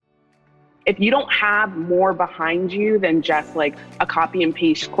if you don't have more behind you than just like a copy and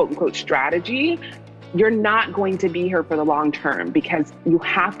paste quote unquote strategy, you're not going to be here for the long term, because you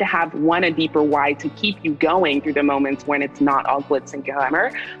have to have a deeper why to keep you going through the moments when it's not all glitz and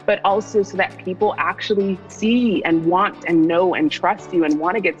glamour, but also so that people actually see and want and know and trust you and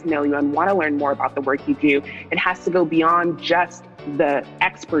want to get to know you and want to learn more about the work you do. It has to go beyond just the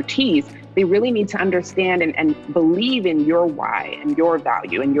expertise. They really need to understand and believe in your why and your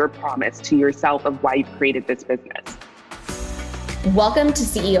value and your promise to yourself of why you've created this business. Welcome to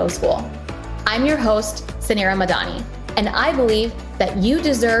CEO School. I'm your host, Suneera Madhani, and I believe that you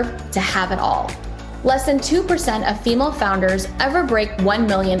deserve to have it all. Less than 2% of female founders ever break 1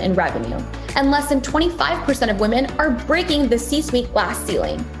 million in revenue, and less than 25% of women are breaking the C-suite glass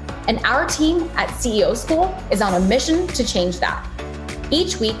ceiling. And our team at CEO School is on a mission to change that.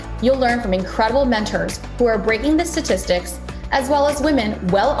 Each week, you'll learn from incredible mentors who are breaking the statistics, as well as women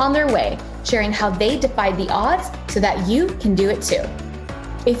well on their way, sharing how they defied the odds so that you can do it too.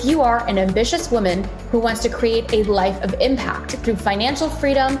 If you are an ambitious woman who wants to create a life of impact through financial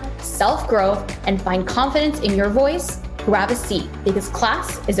freedom, self-growth, and find confidence in your voice, grab a seat, because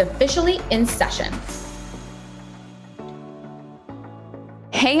class is officially in session.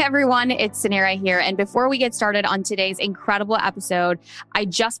 Hey everyone, it's Suneera here. And before we get started on today's incredible episode, I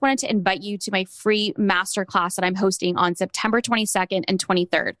just wanted to invite you to my free masterclass that I'm hosting on September 22nd and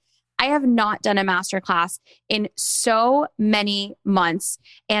 23rd. I have not done a masterclass in so many months,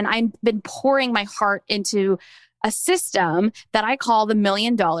 and I've been pouring my heart into a system that I call the $1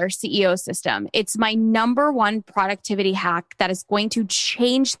 Million CEO system. It's my number one productivity hack that is going to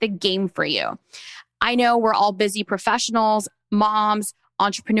change the game for you. I know we're all busy professionals, moms,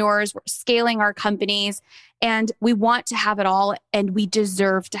 entrepreneurs, we're scaling our companies, and we want to have it all, and we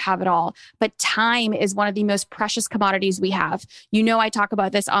deserve to have it all. But time is one of the most precious commodities we have. You know, I talk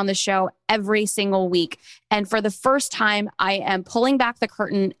about this on the show every single week. And for the first time, I am pulling back the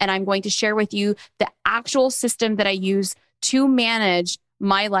curtain, and I'm going to share with you the actual system that I use to manage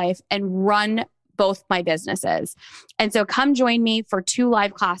my life and run both my businesses. And so come join me for 2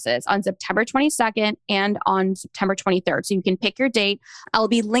 live classes on September 22nd and on September 23rd. So you can pick your date. I'll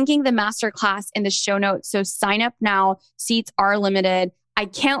be linking the masterclass in the show notes. So sign up now. Seats are limited. I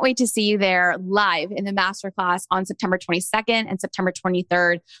can't wait to see you there live in the masterclass on September 22nd and September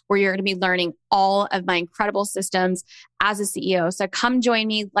 23rd, where you're going to be learning all of my incredible systems as a CEO. So come join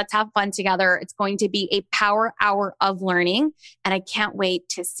me. Let's have fun together. It's going to be a power hour of learning, and I can't wait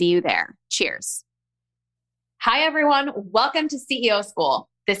to see you there. Cheers. Hi, everyone. Welcome to CEO School.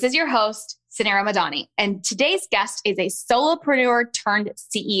 This is your host, Suneera Madhani, and today's guest is a solopreneur turned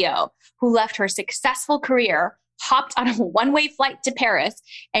CEO who left her successful career, hopped on a one-way flight to Paris,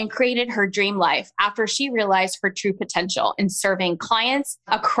 and created her dream life after she realized her true potential in serving clients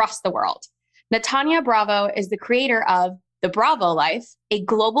across the world. Natanya Bravo is the creator of The Bravo Life, a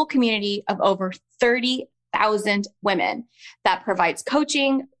global community of over 30,000 women that provides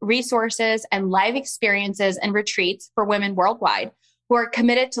coaching, resources, and live experiences and retreats for women worldwide who are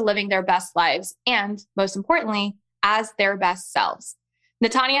committed to living their best lives and, most importantly, as their best selves.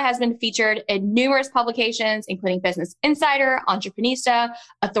 Natanya has been featured in numerous publications, including Business Insider, Entreprenista,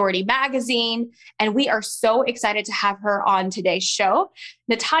 Authority Magazine, and we are so excited to have her on today's show.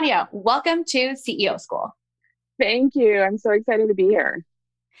 Natanya, welcome to CEO School. Thank you. I'm so excited to be here.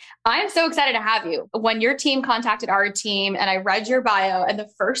 I'm so excited to have you. When your team contacted our team and I read your bio, and the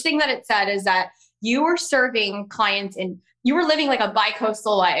first thing that it said is that you were serving clients you were living like a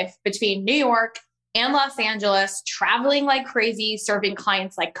bi-coastal life between New York and Los Angeles, traveling like crazy, serving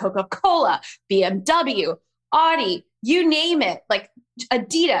clients like Coca-Cola, BMW, Audi, you name it, like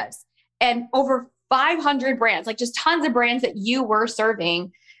Adidas, and over 500 brands, like just tons of brands that you were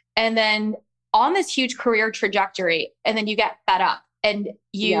serving. And then on this huge career trajectory, and then you get fed up and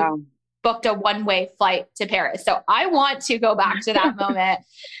you booked a one-way flight to Paris. So I want to go back to that moment.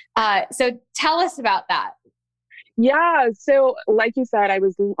 So tell us about that. Yeah. So like you said, I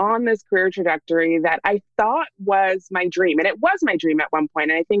was on this career trajectory that I thought was my dream. And it was my dream at one point.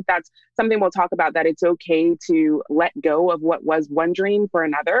 And I think that's something we'll talk about, that it's okay to let go of what was one dream for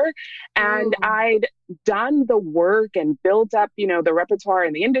another. And I'd done the work and built up, the repertoire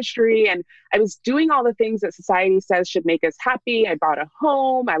in the industry. And I was doing all the things that society says should make us happy. I bought a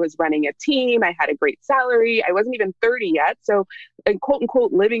home. I was running a team. I had a great salary. I wasn't even 30 yet. So, quote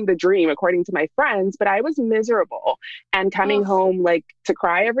unquote, living the dream according to my friends, but I was miserable. miserable and coming home like to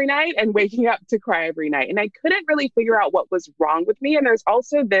cry every night and waking up to cry every night. And I couldn't really figure out what was wrong with me. And there's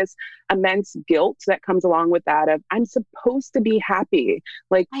also this immense guilt that comes along with that of I'm supposed to be happy.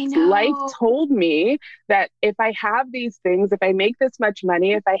 Like life told me that if I have these things, if I make this much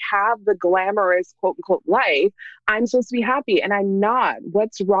money, if I have the glamorous quote unquote life, I'm supposed to be happy and I'm not.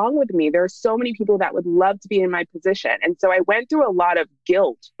 What's wrong with me? There are so many people that would love to be in my position. And so I went through a lot of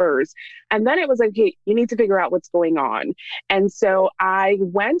guilt first. And then it was like, hey, you need to figure out what's going on. And so I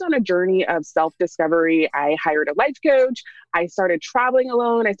went on a journey of self-discovery. I hired a life coach. I started traveling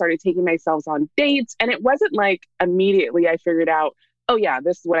alone. I started taking myself on dates. And it wasn't like immediately I figured out, oh yeah,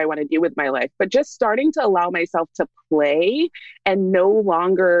 this is what I want to do with my life. But just starting to allow myself to play and no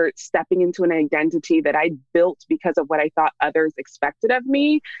longer stepping into an identity that I built because of what I thought others expected of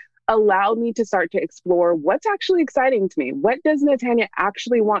me allowed me to start to explore what's actually exciting to me. What does Natanya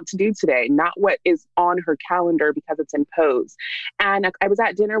actually want to do today? Not what is on her calendar because it's imposed. And I was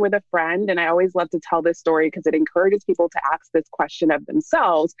at dinner with a friend, and I always love to tell this story because it encourages people to ask this question of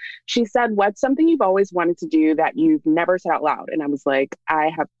themselves. She said, what's something you've always wanted to do that you've never said out loud? And I was like,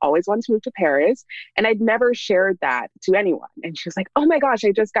 I have always wanted to move to Paris. And I'd never shared that to anyone. And she was like, oh my gosh,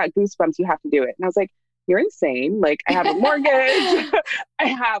 I just got goosebumps. You have to do it. And I was like, you're insane. Like I have a mortgage. I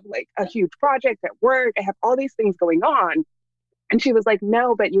have like a huge project at work. I have all these things going on. And she was like,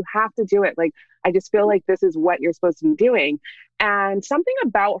 no, but you have to do it. Like, I just feel like this is what you're supposed to be doing. And something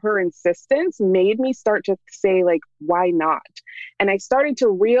about her insistence made me start to say like, why not? And I started to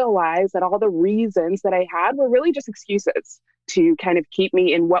realize that all the reasons that I had were really just excuses to kind of keep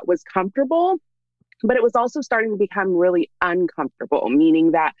me in what was comfortable. But it was also starting to become really uncomfortable,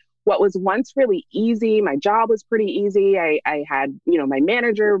 meaning that what was once really easy, my job was pretty easy. I had, my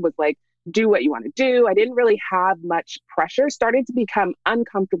manager was like, do what you want to do. I didn't really have much pressure, started to become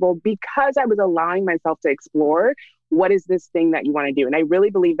uncomfortable because I was allowing myself to explore what is this thing that you want to do. And I really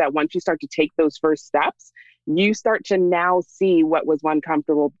believe that once you start to take those first steps, you start to now see what was once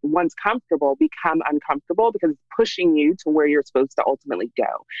comfortable become uncomfortable because it's pushing you to where you're supposed to ultimately go.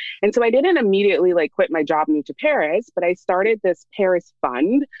 And so I didn't immediately like quit my job and move to Paris, but I started this Paris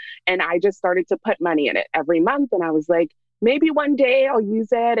fund and I just started to put money in it every month. And I was like, maybe one day I'll use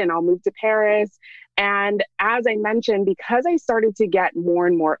it and I'll move to Paris. And as I mentioned, because I started to get more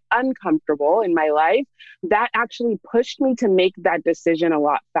and more uncomfortable in my life, that actually pushed me to make that decision a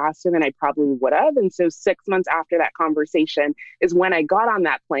lot faster than I probably would have. And so 6 months after that conversation is when I got on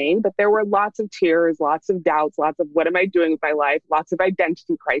that plane. But there were lots of tears, lots of doubts, lots of what am I doing with my life, lots of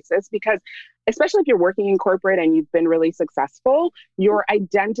identity crisis, because especially if you're working in corporate and you've been really successful, your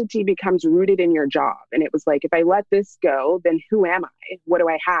identity becomes rooted in your job. And it was like, if I let this go, then who am I? What do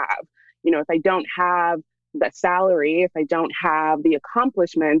I have? If I don't have the salary, if I don't have the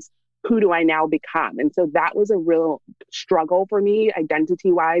accomplishments, who do I now become? And so that was a real struggle for me,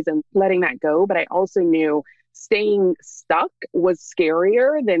 identity-wise, and letting that go. But I also knew staying stuck was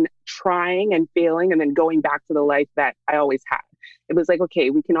scarier than trying and failing and then going back to the life that I always had. It was like,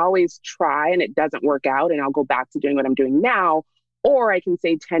 okay, we can always try and it doesn't work out and I'll go back to doing what I'm doing now. Or I can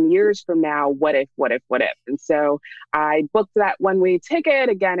say 10 years from now, what if? And so I booked that one-way ticket.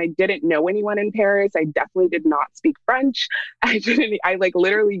 Again, I didn't know anyone in Paris. I definitely did not speak French. I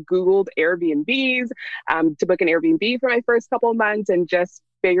literally Googled Airbnbs to book an Airbnb for my first couple of months and just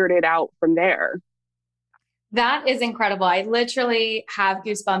figured it out from there. That is incredible. I literally have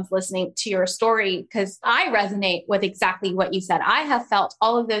goosebumps listening to your story because I resonate with exactly what you said. I have felt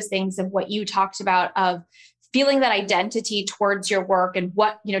all of those things of what you talked about, of feeling that identity towards your work and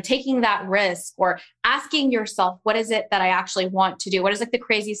what, taking that risk or asking yourself, what is it that I actually want to do? What is like the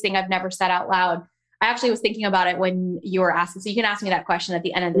craziest thing I've never said out loud? I actually was thinking about it when you were asking. So you can ask me that question at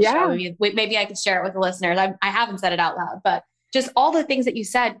the end of the show. Maybe I could share it with the listeners. I haven't said it out loud, but just all the things that you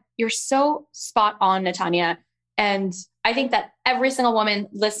said, you're so spot on, Natanya. And I think that every single woman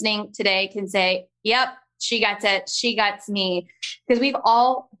listening today can say, yep, she gets it. She gets me, because we've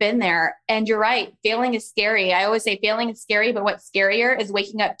all been there. And you're right. Failing is scary. I always say failing is scary, but what's scarier is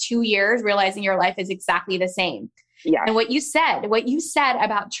waking up 2 years, realizing your life is exactly the same. Yeah. And what you said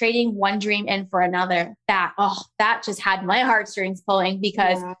about trading one dream in for another, that just had my heartstrings pulling,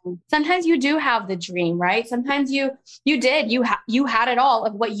 because sometimes you do have the dream, right? Sometimes you had it all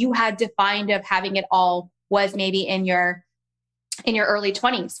of what you had defined of having it all was maybe in your early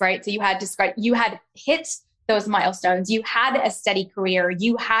 20s, right? So you had hit those milestones, you had a steady career,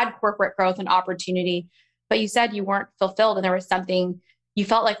 you had corporate growth and opportunity, but you said you weren't fulfilled and there was something you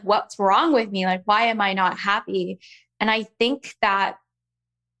felt like, what's wrong with me? Like, why am I not happy? And I think that,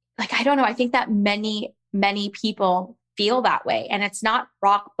 I think that many, many people feel that way. And it's not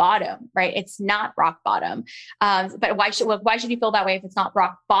rock bottom, right? It's not rock bottom. But why should you feel that way if it's not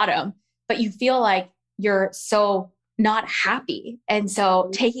rock bottom? But you feel like you're so not happy. And so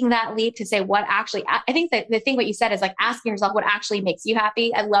taking that leap to say what actually, I think that the thing what you said is like asking yourself what actually makes you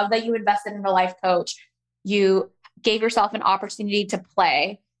happy. I love that you invested in a life coach. You gave yourself an opportunity to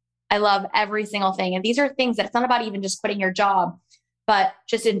play. I love every single thing. And these are things that it's not about even just quitting your job, but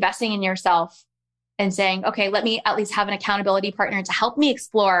just investing in yourself and saying, okay, let me at least have an accountability partner to help me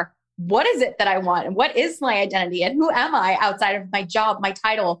explore what is it that I want and what is my identity and who am I outside of my job, my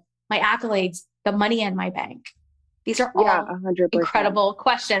title, my accolades, the money in my bank. These are all 100%. incredible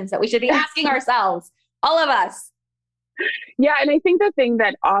questions that we should be asking ourselves, all of us. Yeah. And I think the thing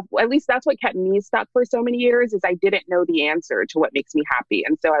that, at least that's what kept me stuck for so many years, is I didn't know the answer to what makes me happy.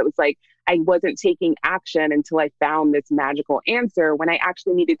 And so I was like, I wasn't taking action until I found this magical answer when I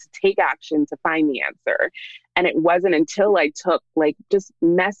actually needed to take action to find the answer. And it wasn't until I took like just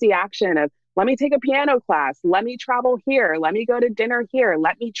messy action of, let me take a piano class, let me travel here, let me go to dinner here,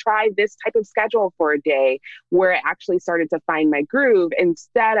 let me try this type of schedule for a day, where I actually started to find my groove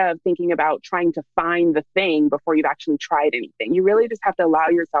instead of thinking about trying to find the thing before you've actually tried anything. You really just have to allow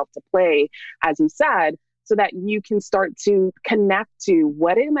yourself to play, as you said, so that you can start to connect to,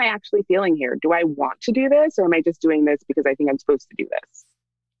 what am I actually feeling here? Do I want to do this, or am I just doing this because I think I'm supposed to do this?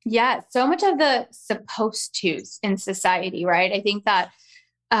 Yeah, so much of the supposed to's in society, right? I think that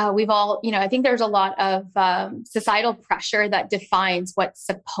we've all, I think there's a lot of societal pressure that defines what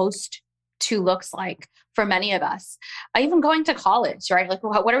supposed to looks like for many of us. Even going to college, right? Like,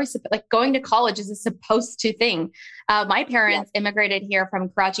 what are we, like going to college is a supposed to thing. My parents immigrated here from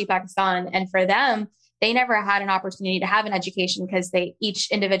Karachi, Pakistan. And for them, they never had an opportunity to have an education because they each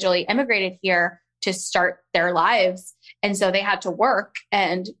individually immigrated here to start their lives. And so they had to work,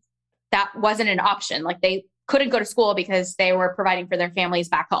 and that wasn't an option. Like they couldn't go to school because they were providing for their families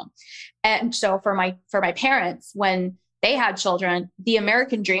back home. And so for my parents, when they had children, the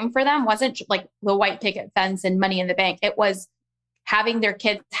American dream for them wasn't like the white picket fence and money in the bank. It was having their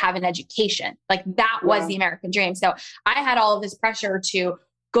kids have an education. Like that was the American dream. So I had all of this pressure to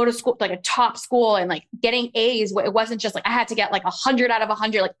go to school, like a top school, and like getting A's. It wasn't just like I had to get like 100 out of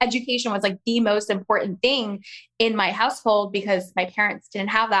 100. Like education was like the most important thing in my household because my parents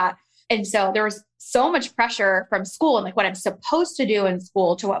didn't have that. And so there was so much pressure from school and like what I'm supposed to do in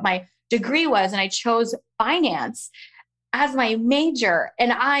school to what my degree was. And I chose finance as my major.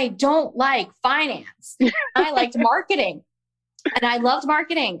 And I don't like finance. I liked marketing, and I loved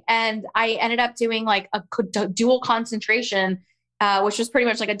marketing. And I ended up doing like a dual concentration, which was pretty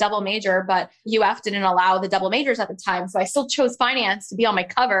much like a double major, but UF didn't allow the double majors at the time. So I still chose finance to be on my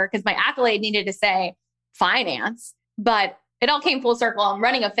cover because my accolade needed to say finance, but it all came full circle. I'm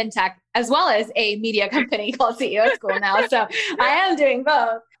running a fintech as well as a media company called CEO School now. So I am doing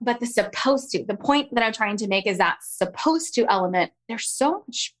both, but the point that I'm trying to make is that supposed to element. There's so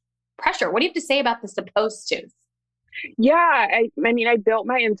much pressure. What do you have to say about the supposed to? Yeah, I mean, I built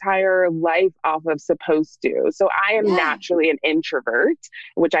my entire life off of supposed to. So I am naturally an introvert,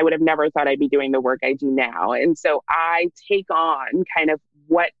 which I would have never thought I'd be doing the work I do now. And so I take on kind of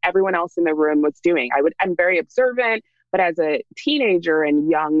what everyone else in the room was doing. I'm very observant. But as a teenager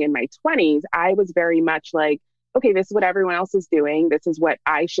and young in my 20s, I was very much like, okay, this is what everyone else is doing. This is what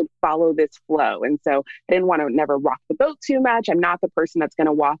I should follow this flow. And so I didn't want to never rock the boat too much. I'm not the person that's going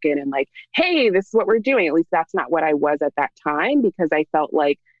to walk in and like, hey, this is what we're doing. At least that's not what I was at that time, because I felt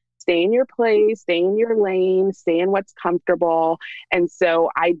like stay in your place, stay in your lane, stay in what's comfortable. And so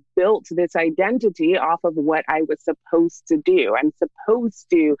I built this identity off of what I was supposed to do. I'm supposed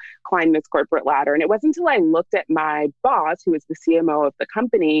to climb this corporate ladder. And it wasn't until I looked at my boss, who was the CMO of the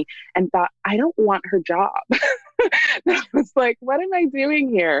company, and thought, I don't want her job. I was like, what am I doing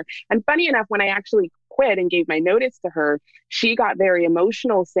here? And funny enough, when I actually quit and gave my notice to her, she got very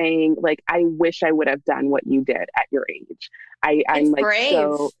emotional saying, like, I wish I would have done what you did at your age. I'm like, brave.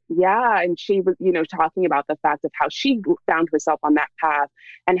 So yeah. And she was, talking about the fact of how she found herself on that path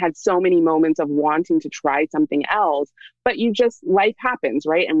and had so many moments of wanting to try something else, but life happens,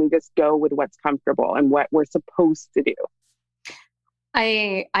 right? And we just go with what's comfortable and what we're supposed to do.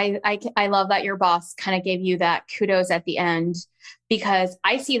 I love that your boss kind of gave you that kudos at the end, because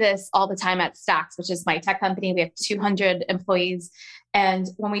I see this all the time at Stacks, which is my tech company. We have 200 employees. And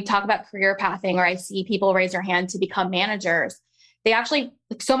when we talk about career pathing, or I see people raise their hand to become managers, they actually,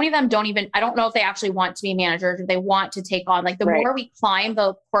 like, so many of them I don't know if they actually want to be managers or they want to take on, like, the more we climb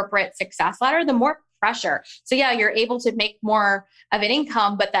the corporate success ladder, the more pressure. So yeah, you're able to make more of an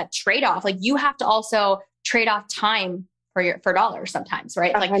income, but that trade-off, like you have to also trade off time for dollars sometimes,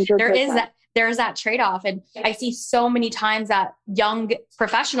 right? Like 100%. there is there's that trade-off. And I see so many times that young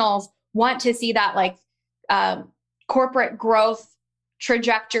professionals want to see that like corporate growth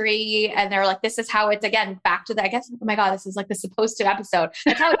trajectory. And they're like, this is how it's, again, back to the, I guess, oh my God, this is like the supposed to episode.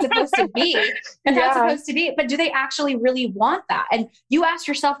 That's how it's supposed to be. That's how it's supposed to be. But do they actually really want that? And you ask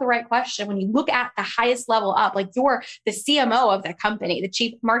yourself the right question when you look at the highest level up, like you're the CMO of the company, the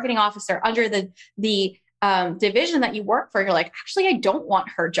chief marketing officer under the division that you work for. You're like, actually, I don't want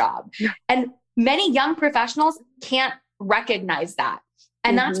her job. And many young professionals can't recognize that.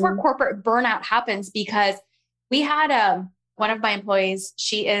 And that's where corporate burnout happens, because we had one of my employees,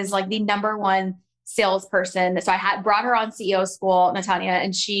 she is like the number one salesperson. So I brought her on CEO school, Natanya,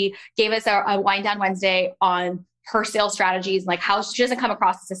 and she gave us a wind down Wednesday on her sales strategies, like how she doesn't come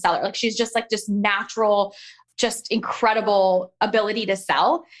across as a seller. Like she's just like just natural, just incredible ability to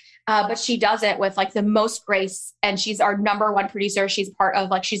sell. But she does it with like the most grace. And she's our number one producer. She's part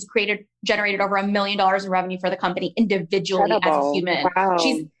of like, she's generated over $1 million in revenue for the company individually as a human. Wow.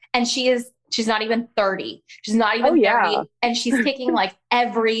 She's not even 30. She's not even 30. And she's kicking like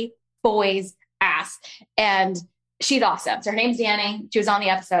every boy's ass. And she's awesome. So her name's Danny. She was on the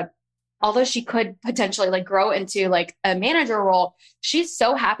episode. Although she could potentially like grow into like a manager role, she's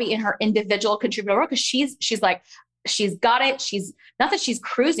so happy in her individual contributor role, because she's like, she's got it. She's not that she's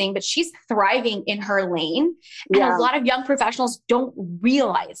cruising, but she's thriving in her lane. And a lot of young professionals don't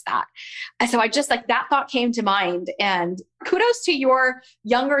realize that. And so I just like that thought came to mind, and kudos to your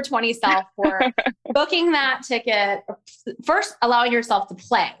younger 20 self for booking that ticket. First, allowing yourself to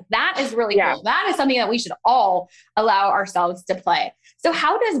play. That is really cool. That is something that we should all allow ourselves to play. So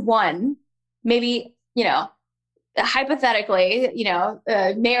how does one maybe, hypothetically,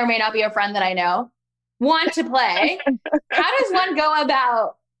 may or may not be a friend that I know, want to play? How does one go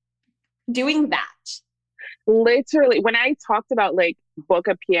about doing that? Literally, when I talked about like book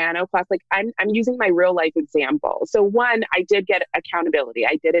a piano class, like I'm using my real life example. So one, I did get accountability.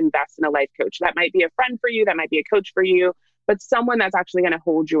 I did invest in a life coach. That might be a friend for you. That might be a coach for you, but someone that's actually going to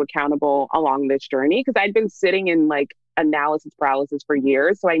hold you accountable along this journey. Because I'd been sitting in like analysis paralysis for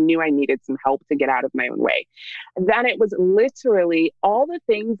years. So I knew I needed some help to get out of my own way. And then it was literally all the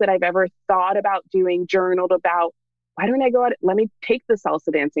things that I've ever thought about doing, journaled about. Why don't I go out? Let me take the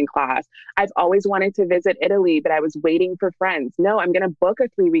salsa dancing class. I've always wanted to visit Italy, but I was waiting for friends. No, I'm going to book a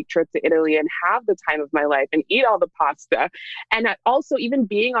 3-week trip to Italy and have the time of my life and eat all the pasta. And also even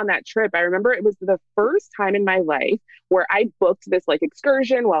being on that trip, I remember it was the first time in my life where I booked this like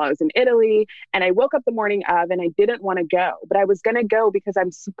excursion while I was in Italy. And I woke up the morning of and I didn't want to go, but I was going to go because I'm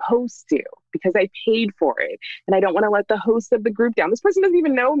supposed to, because I paid for it. And I don't want to let the host of the group down. This person doesn't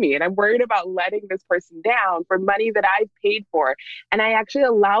even know me. And I'm worried about letting this person down for money that I've paid for. And I actually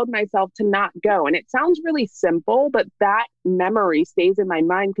allowed myself to not go. And it sounds really simple, but that memory stays in my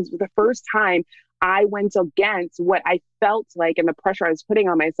mind, because it was the first time I went against what I felt like and the pressure I was putting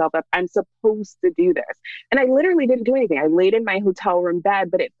on myself that I'm supposed to do this. And I literally didn't do anything. I laid in my hotel room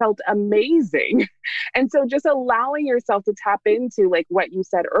bed, but it felt amazing. And so just allowing yourself to tap into like what you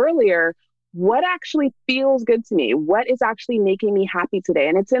said earlier, what actually feels good to me? What is actually making me happy today?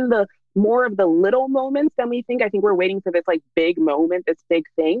 And it's in the more of the little moments than we think. I think we're waiting for this like big moment, this big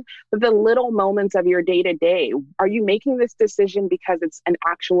thing, but the little moments of your day to day. Are you making this decision because it's an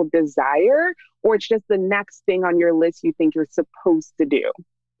actual desire, or it's just the next thing on your list you think you're supposed to do?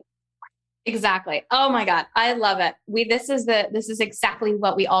 Exactly. Oh my God. I love it. This is exactly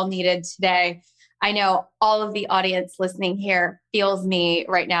what we all needed today. I know all of the audience listening here feels me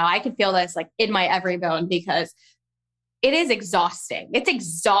right now. I can feel this like in my every bone, because it is exhausting. It's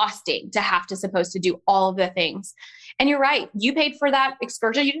exhausting to have to supposed to do all of the things. And you're right. You paid for that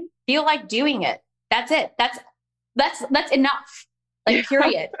excursion. You didn't feel like doing it. That's it. That's enough. Like,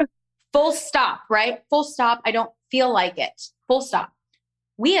 period. Full stop, right? Full stop. I don't feel like it. Full stop.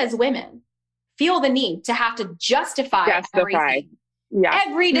 We as women feel the need to have to justify everything. Yeah.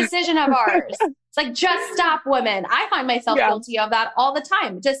 Every decision of ours. It's like, just stop, women. I find myself guilty of that all the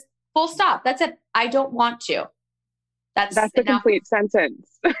time. Just full stop. That's it. I don't want to. That's a complete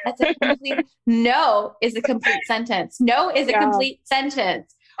sentence. That's a complete no is a complete sentence. No is a complete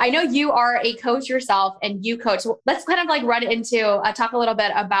sentence. I know you are a coach yourself and you coach. So let's kind of like run into talk a little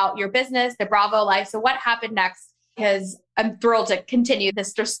bit about your business, the Bravo Life. So what happened next? Because I'm thrilled to continue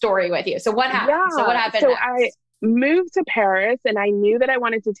this story with you. So what happened? Yeah. So what happened next? moved to Paris, and I knew that I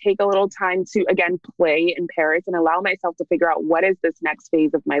wanted to take a little time to, again, play in Paris and allow myself to figure out what is this next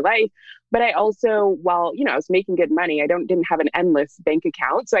phase of my life. But I also, while, I was making good money, I didn't have an endless bank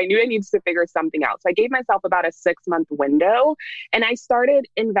account. So I knew I needed to figure something out. So I gave myself about a 6-month window, and I started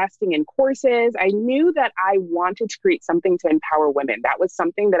investing in courses. I knew that I wanted to create something to empower women. That was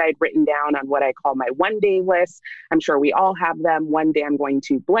something that I'd written down on what I call my 1-day list. I'm sure we all have them. One day I'm going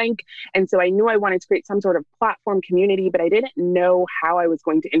to blank. And so I knew I wanted to create some sort of platform community, but I didn't know how I was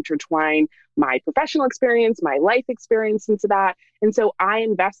going to intertwine my professional experience, my life experience into that. And so I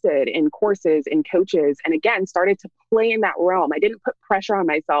invested in courses and coaches, and again, started to play in that realm. I didn't put pressure on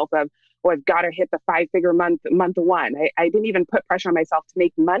myself of, oh, I've got to hit the 5-figure month one. I didn't even put pressure on myself to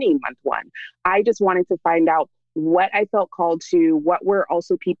make money month one. I just wanted to find out what I felt called to, what were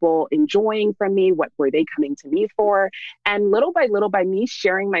also people enjoying from me, what were they coming to me for. And little by me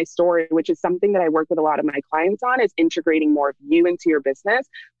sharing my story, which is something that I work with a lot of my clients on, is integrating more of you into your business.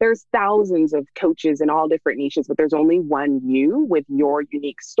 There's thousands of coaches in all different niches, but there's only one you with your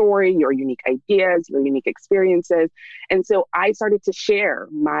unique story, your unique ideas, your unique experiences. And so I started to share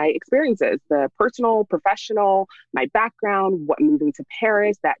my experiences, the personal, professional, my background, what moving to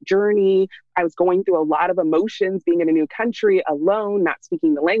Paris, that journey. I was going through a lot of emotions being in a new country, alone, not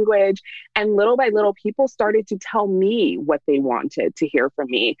speaking the language. And little by little, people started to tell me what they wanted to hear from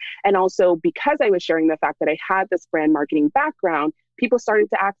me. And also, because I was sharing the fact that I had this brand marketing background, people started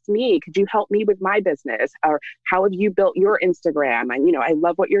to ask me, could you help me with my business? Or how have you built your Instagram? And, I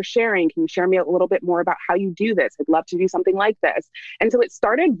love what you're sharing. Can you share me a little bit more about how you do this? I'd love to do something like this. And so it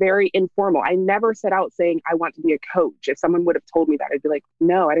started very informal. I never set out saying, I want to be a coach. If someone would have told me that, I'd be like,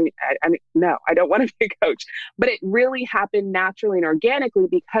 no, I don't want to be a coach. But it really happened naturally and organically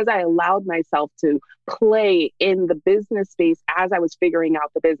because I allowed myself to play in the business space as I was figuring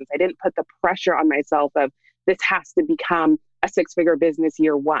out the business. I didn't put the pressure on myself of this has to become a 6-figure business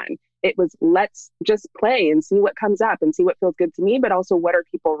year one. It was, let's just play and see what comes up and see what feels good to me, but also what are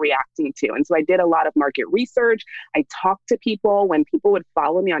people reacting to? And so I did a lot of market research. I talked to people. When people would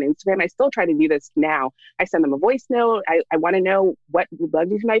follow me on Instagram, I still try to do this now. I send them a voice note. I want to know what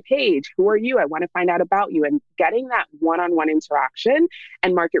led you to my page. Who are you? I want to find out about you. And getting that one-on-one interaction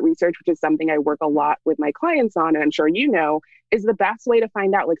and market research, which is something I work a lot with my clients on, and I'm sure is the best way to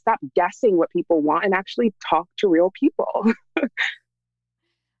find out. Like, stop guessing what people want and actually talk to real people.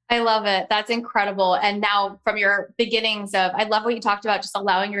 I love it. That's incredible. And now from your beginnings I love what you talked about, just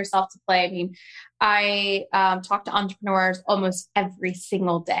allowing yourself to play. I mean, I talk to entrepreneurs almost every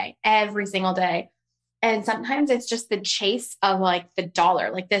single day. And sometimes it's just the chase of like the dollar.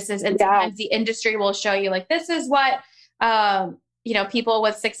 Like this is, and sometimes the industry will show you like, this is what, people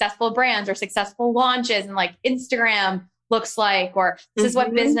with successful brands or successful launches and like Instagram looks like, or this is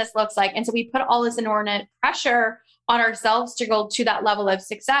what business looks like. And so we put all this inordinate pressure on ourselves to go to that level of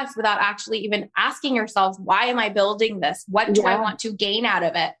success without actually even asking yourselves, why am I building this? What do I want to gain out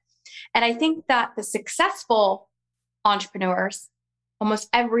of it? And I think that the successful entrepreneurs, almost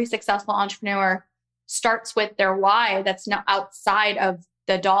every successful entrepreneur starts with their why that's not outside of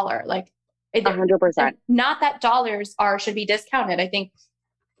the dollar. Like 100%. Not that dollars should be discounted. I think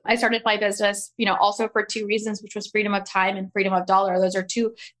I started my business, also for 2 reasons, which was freedom of time and freedom of dollar. Those are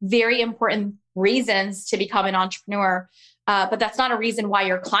 2 very important reasons to become an entrepreneur. But that's not a reason why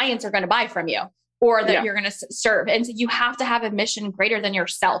your clients are going to buy from you or that you're going to serve. And so you have to have a mission greater than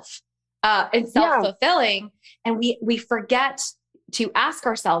yourself and self-fulfilling. And we forget to ask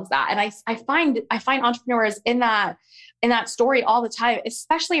ourselves that. And I find entrepreneurs in that story all the time,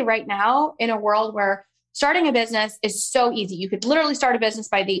 especially right now in a world where starting a business is so easy. You could literally start a business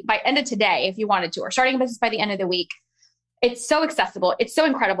by end of today if you wanted to, or starting a business by the end of the week. It's so accessible. It's so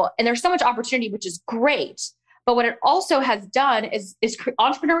incredible. And there's so much opportunity, which is great. But what it also has done is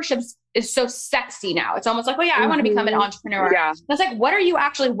entrepreneurship is so sexy now. It's almost like, oh yeah, I want to become an entrepreneur. Yeah. That's like, what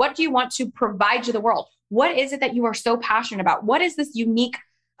do you want to provide to the world? What is it that you are so passionate about? What is this unique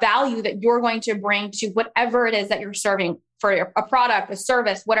value that you're going to bring to whatever it is that you're serving for a product, a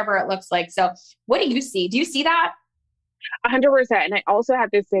service, whatever it looks like? So what do you see? Do you see that? 100%. And I also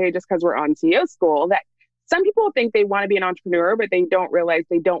have to say, just because we're on CEO school, that some people think they want to be an entrepreneur, but they don't realize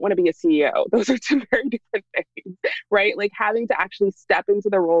they don't want to be a CEO. Those are 2 very different things, right? Like having to actually step into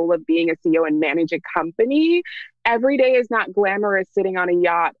the role of being a CEO and manage a company every day is not glamorous sitting on a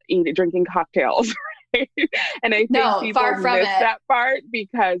yacht, drinking cocktails. And I think No, people far from miss it. that part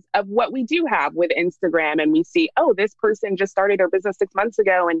because of what we do have with Instagram. And we see, oh, this person just started their business 6 months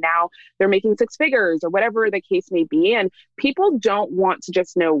ago and now they're making six figures or whatever the case may be. And people don't want to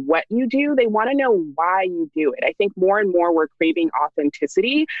just know what you do. They want to know why you do it. I think more and more we're craving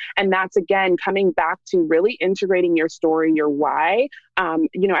authenticity. And that's, again, coming back to really integrating your story, your why.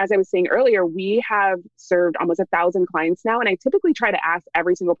 As I was saying earlier, we have served almost 1,000 clients now. And I typically try to ask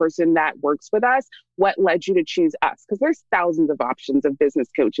every single person that works with us, what led you to choose us? Because there's thousands of options of business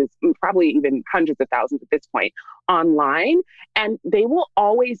coaches, probably even hundreds of thousands at this point online. And they will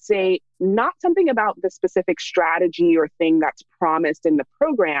always say not something about the specific strategy or thing that's promised in the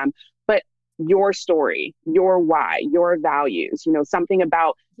program, but your story, your why, your values, something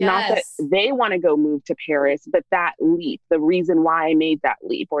about not that they want to go move to Paris, but that leap, the reason why I made that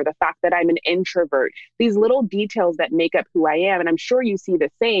leap, or the fact that I'm an introvert, these little details that make up who I am. And I'm sure you see the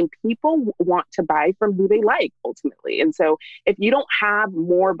same. People want to buy from who they like ultimately. And so if you don't have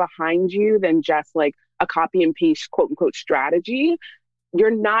more behind you than just like a copy and paste quote unquote strategy, you're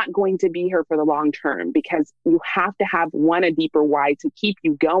not going to be here for the long term, because you have to have a deeper why to keep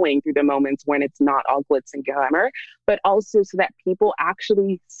you going through the moments when it's not all glitz and glamour, but also so that people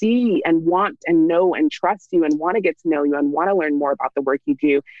actually see and want and know and trust you and want to get to know you and want to learn more about the work you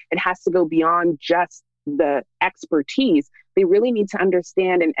do. It has to go beyond just the expertise. They really need to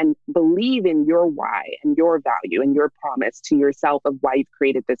understand and believe in your why and your value and your promise to yourself of why you've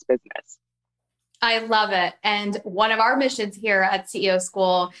created this business. I love it. And one of our missions here at CEO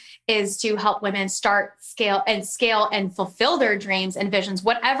School is to help women start, scale and fulfill their dreams and visions,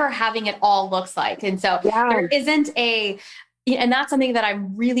 whatever having it all looks like. And so there isn't and that's something that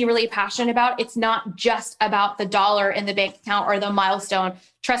I'm really, really passionate about. It's not just about the dollar in the bank account or the milestone.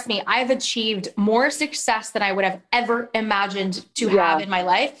 Trust me, I've achieved more success than I would have ever imagined to have in my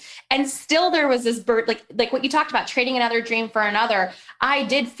life. And still there was this bird, like what you talked about, trading another dream for another. I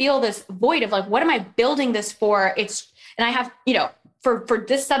did feel this void of like, what am I building this for? And I have, for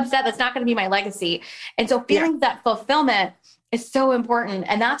this subset, that's not going to be my legacy. And so feeling that fulfillment is so important.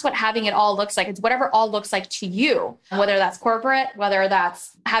 And that's what having it all looks like. It's whatever all looks like to you, whether that's corporate, whether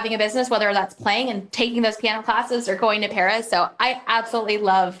that's having a business, whether that's playing and taking those piano classes or going to Paris. So I absolutely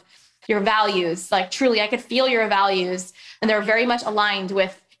love your values. Like truly, I could feel your values, and they're very much aligned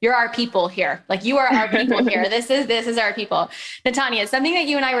with you're our people here. Like you are our people here. This is our people. Natanya, something that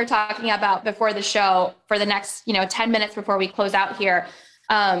you and I were talking about before the show for the next, 10 minutes before we close out here.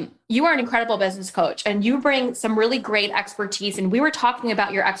 You are an incredible business coach and you bring some really great expertise. And we were talking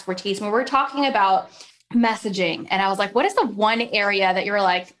about your expertise when we were talking about messaging. And I was like, what is the one area that you're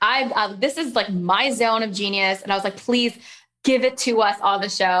like, this is like my zone of genius. And I was like, please give it to us on the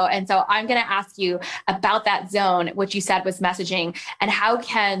show. And so I'm going to ask you about that zone, which you said was messaging, and how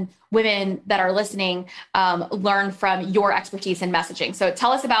can women that are listening learn from your expertise in messaging. So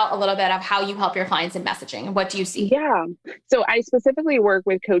tell us about a little bit of how you help your clients in messaging and what do you see? Yeah. So I specifically work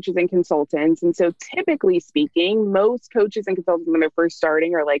with coaches and consultants. And so typically speaking, most coaches and consultants when they're first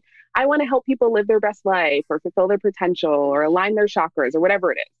starting are like, I want to help people live their best life or fulfill their potential or align their chakras or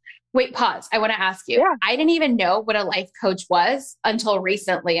whatever it is. Wait, pause. I want to ask you, I didn't even know what a life coach was until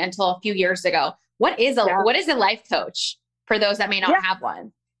recently, until a few years ago. What is a life coach for those that may not have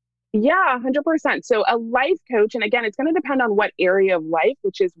one? Yeah, 100%. So a life coach, and again, it's going to depend on what area of life,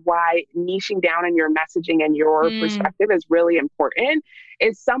 which is why niching down in your messaging and your perspective is really important,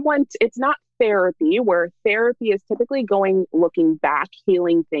 is it's not therapy, where therapy is typically looking back,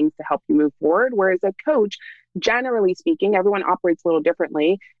 healing things to help you move forward. Whereas a coach, generally speaking, everyone operates a little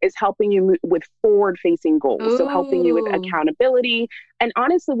differently, is helping you move with forward-facing goals. Ooh. So helping you with accountability. And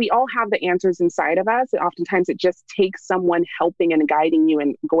honestly, we all have the answers inside of us. And oftentimes it just takes someone helping and guiding you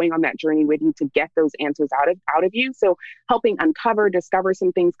and going on that journey with you to get those answers out of you. So helping discover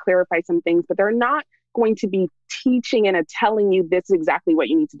some things, clarify some things, but they're not going to be teaching and telling you this is exactly what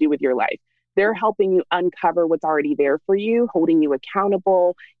you need to do with your life. They're helping you uncover what's already there for you, holding you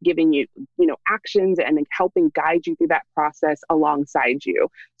accountable, giving you, actions, and then helping guide you through that process alongside you.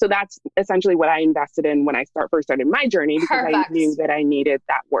 So that's essentially what I invested in when I first started my journey, because I knew that I needed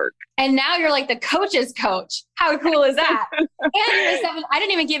that work. And now you're like the coach's coach. How cool is that? And I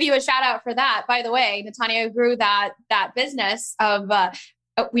didn't even give you a shout out for that. By the way, Natanya grew that business of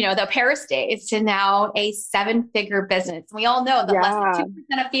the Paris days to now a 7-figure business. We all know that less than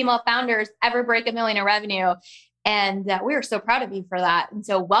 2% of female founders ever break $1 million in revenue. And we are so proud of you for that. And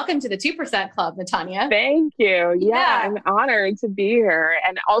so welcome to the 2% Club, Natanya. Thank you. Yeah, I'm honored to be here.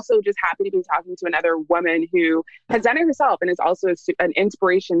 And also just happy to be talking to another woman who has done it herself and is also an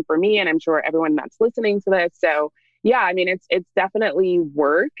inspiration for me. And I'm sure everyone that's listening to this. So Yeah, I mean, it's definitely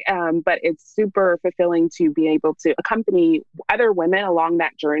work, but it's super fulfilling to be able to accompany other women along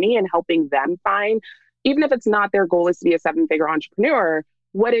that journey and helping them find, even if it's not their goal is to be a seven-figure entrepreneur,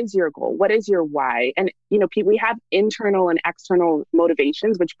 what is your goal? What is your why? And we have internal and external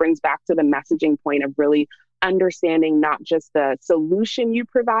motivations, which brings back to the messaging point of really understanding not just the solution you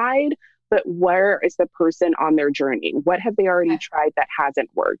provide, but where is the person on their journey? What have they already tried that hasn't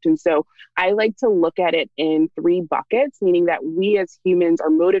worked? And so I like to look at it in three buckets, meaning that we as humans are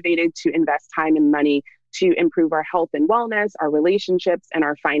motivated to invest time and money to improve our health and wellness, our relationships, and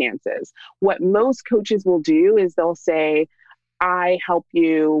our finances. What most coaches will do is they'll say, I help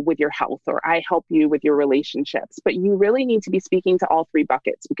you with your health or I help you with your relationships. But you really need to be speaking to all three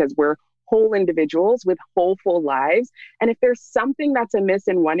buckets because we're whole individuals with whole, full lives. And if there's something that's amiss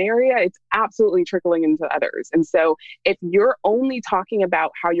in one area, it's absolutely trickling into others. And so if you're only talking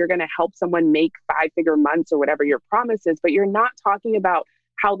about how you're going to help someone make 5-figure months or whatever your promise is, but you're not talking about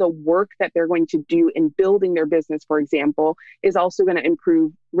how the work that they're going to do in building their business, for example, is also going to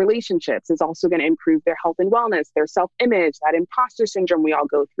improve relationships, is also going to improve their health and wellness, their self-image, that imposter syndrome we all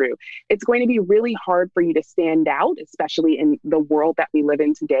go through. It's going to be really hard for you to stand out, especially in the world that we live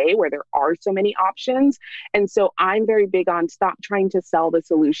in today where there are so many options. And so I'm very big on stop trying to sell the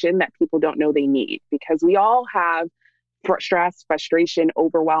solution that people don't know they need, because we all have stress, frustration,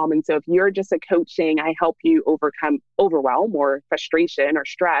 overwhelm. And so if you're just a coach saying, I help you overcome overwhelm or frustration or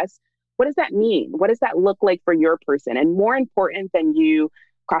stress, what does that mean? What does that look like for your person? And more important than you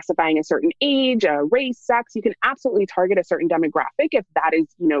classifying a certain age, race, sex, you can absolutely target a certain demographic if that is,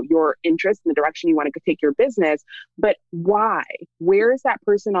 your interest in the direction you want to take your business. But why? Where is that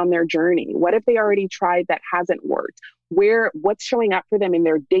person on their journey? What if they already tried that hasn't worked? What's showing up for them in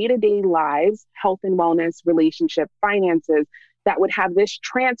their day-to-day lives, health and wellness, relationship, finances, that would have this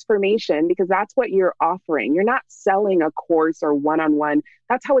transformation, because that's what you're offering. You're not selling a course or one-on-one.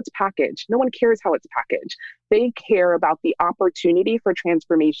 That's how it's packaged. No one cares how it's packaged. They care about the opportunity for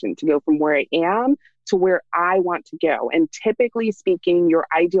transformation to go from where I am to where I want to go. And typically speaking, your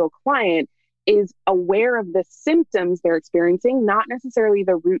ideal client is aware of the symptoms they're experiencing, not necessarily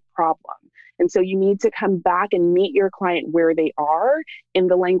the root problem. And so you need to come back and meet your client where they are in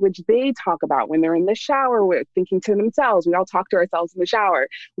the language they talk about when they're in the shower with thinking to themselves. We all talk to ourselves in the shower.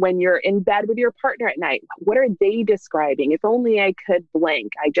 When you're in bed with your partner at night, what are they describing? If only I could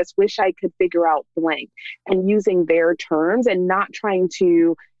blank. I just wish I could figure out blank. And using their terms and not trying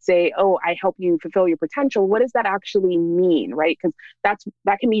to say, oh, I help you fulfill your potential. What does that actually mean, right? Because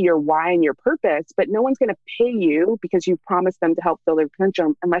that can be your why and your purpose, but no one's going to pay you because you promised them to help fill their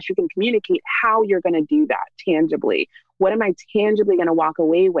potential unless you can communicate how you're going to do that tangibly. What am I tangibly going to walk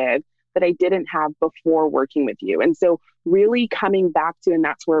away with that I didn't have before working with you? And so really coming back to, and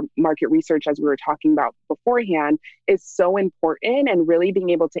that's where market research, as we were talking about beforehand, is so important, and really being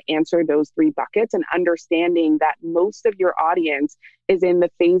able to answer those three buckets and understanding that most of your audience is in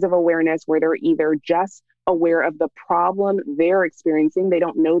the phase of awareness where they're either just aware of the problem they're experiencing, they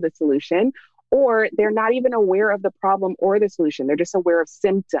don't know the solution, or they're not even aware of the problem or the solution. They're just aware of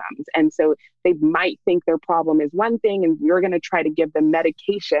symptoms. And so they might think their problem is one thing, and you're going to try to give them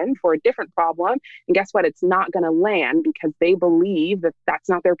medication for a different problem. And guess what? It's not going to land because they believe that that's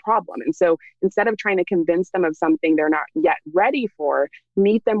not their problem. And so instead of trying to convince them of something they're not yet ready for,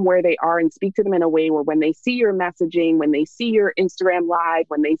 meet them where they are and speak to them in a way where when they see your messaging, when they see your Instagram live,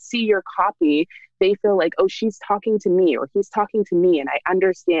 when they see your copy, they feel like, oh, she's talking to me or he's talking to me and I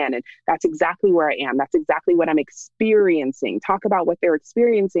understand. And that's exactly where I am. That's exactly what I'm experiencing. Talk about what they're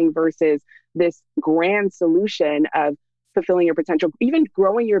experiencing versus this grand solution of fulfilling your potential, even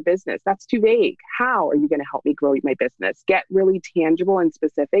growing your business. That's too vague. How are you going to help me grow my business? Get really tangible and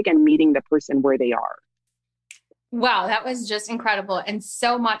specific and meeting the person where they are. Wow, that was just incredible and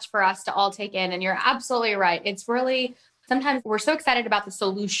so much for us to all take in. And you're absolutely right. It's really, sometimes we're so excited about the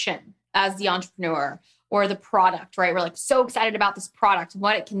solution as the entrepreneur or the product, right? We're like so excited about this product,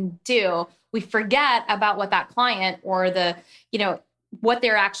 what it can do. We forget about what that client or what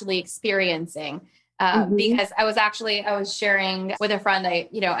they're actually experieing. Because I was sharing with a friend, I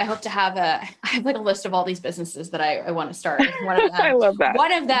hope to have I have like a list of all these businesses that I want to start. One of them, I love that.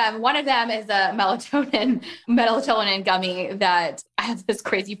 One of them is a melatonin gummy that I have this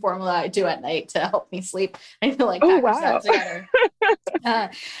crazy formula I do at night to help me sleep. I feel like that together.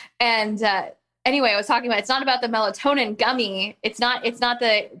 Anyway, I was talking about, it's not about the melatonin gummy. It's not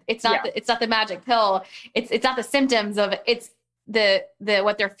the magic pill. It's not the symptoms of it. It's the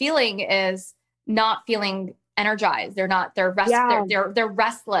what they're feeling is not feeling energized. They're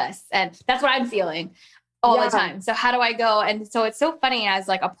restless. And that's what I'm feeling. all the time. So how do I go? And so it's so funny as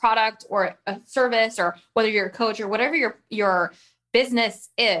like a product or a service, or whether you're a coach or whatever your business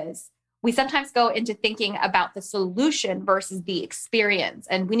is, we sometimes go into thinking about the solution versus the experience.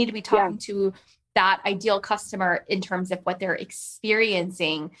 And we need to be talking to that ideal customer in terms of what they're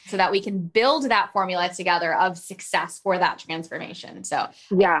experiencing so that we can build that formula together of success for that transformation. So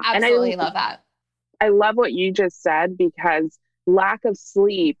I absolutely love that. I love what you just said, because lack of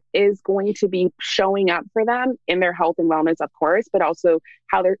sleep is going to be showing up for them in their health and wellness, of course, but also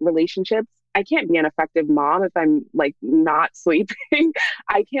how their relationships. I can't be an effective mom if I'm like not sleeping.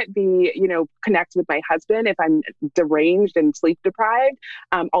 I can't be, connect with my husband if I'm deranged and sleep deprived.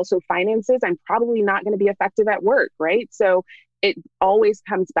 Also finances, I'm probably not going to be effective at work, right? So it always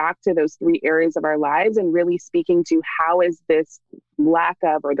comes back to those three areas of our lives and really speaking to how is this lack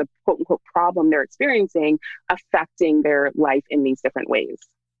of, or the quote unquote problem they're experiencing, affecting their life in these different ways.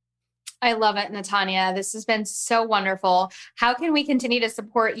 I love it, Natanya. This has been so wonderful. How can we continue to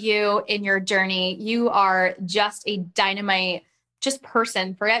support you in your journey? You are just a dynamite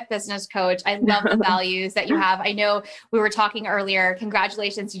person, forget business coach. I love the values that you have. I know we were talking earlier.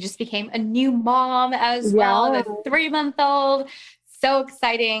 Congratulations. You just became a new mom as well, a 3-month-old. So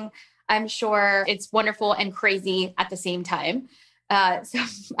exciting. I'm sure it's wonderful and crazy at the same time. So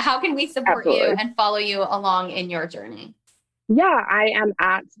how can we support you and follow you along in your journey? Yeah, I am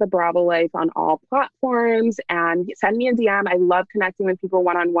at The Bravo Life on all platforms, and send me a DM. I love connecting with people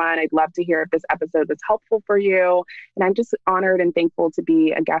one-on-one. I'd love to hear if this episode was helpful for you. And I'm just honored and thankful to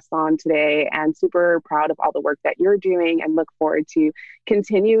be a guest on today, and super proud of all the work that you're doing, and look forward to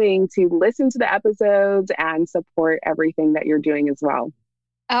continuing to listen to the episodes and support everything that you're doing as well.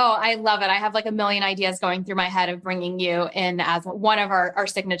 Oh, I love it. I have like a million ideas going through my head of bringing you in as one of our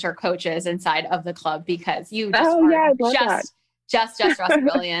signature coaches inside of the club, because you just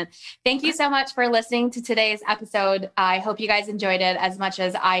brilliant. Thank you so much for listening to today's episode. I hope you guys enjoyed it as much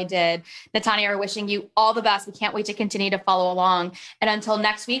as I did. Natanya, we're wishing you all the best. We can't wait to continue to follow along. And until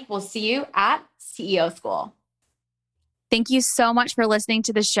next week, we'll see you at CEO School. Thank you so much for listening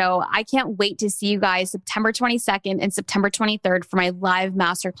to the show. I can't wait to see you guys September 22nd and September 23rd for my live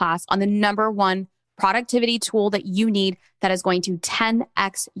masterclass on the #1 productivity tool that you need that is going to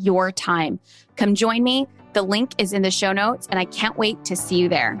 10x your time. Come join me. The link is in the show notes, and I can't wait to see you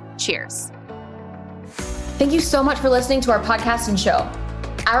there. Cheers. Thank you so much for listening to our podcast and show.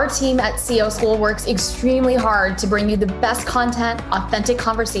 Our team at CEO School works extremely hard to bring you the best content, authentic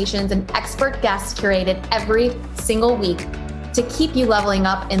conversations, and expert guests curated every single week to keep you leveling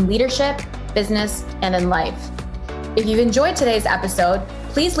up in leadership, business, and in life. If you've enjoyed today's episode,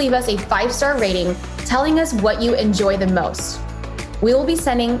 please leave us a 5-star rating telling us what you enjoy the most. We will be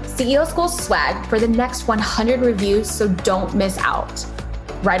sending CEO School swag for the next 100 reviews, so don't miss out.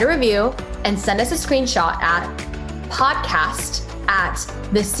 Write a review and send us a screenshot at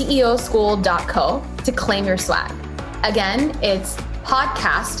podcast@theceoschool.co to claim your swag. Again, it's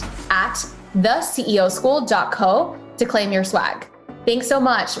podcast@theceoschool.co to claim your swag. Thanks so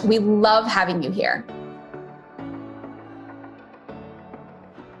much. We love having you here.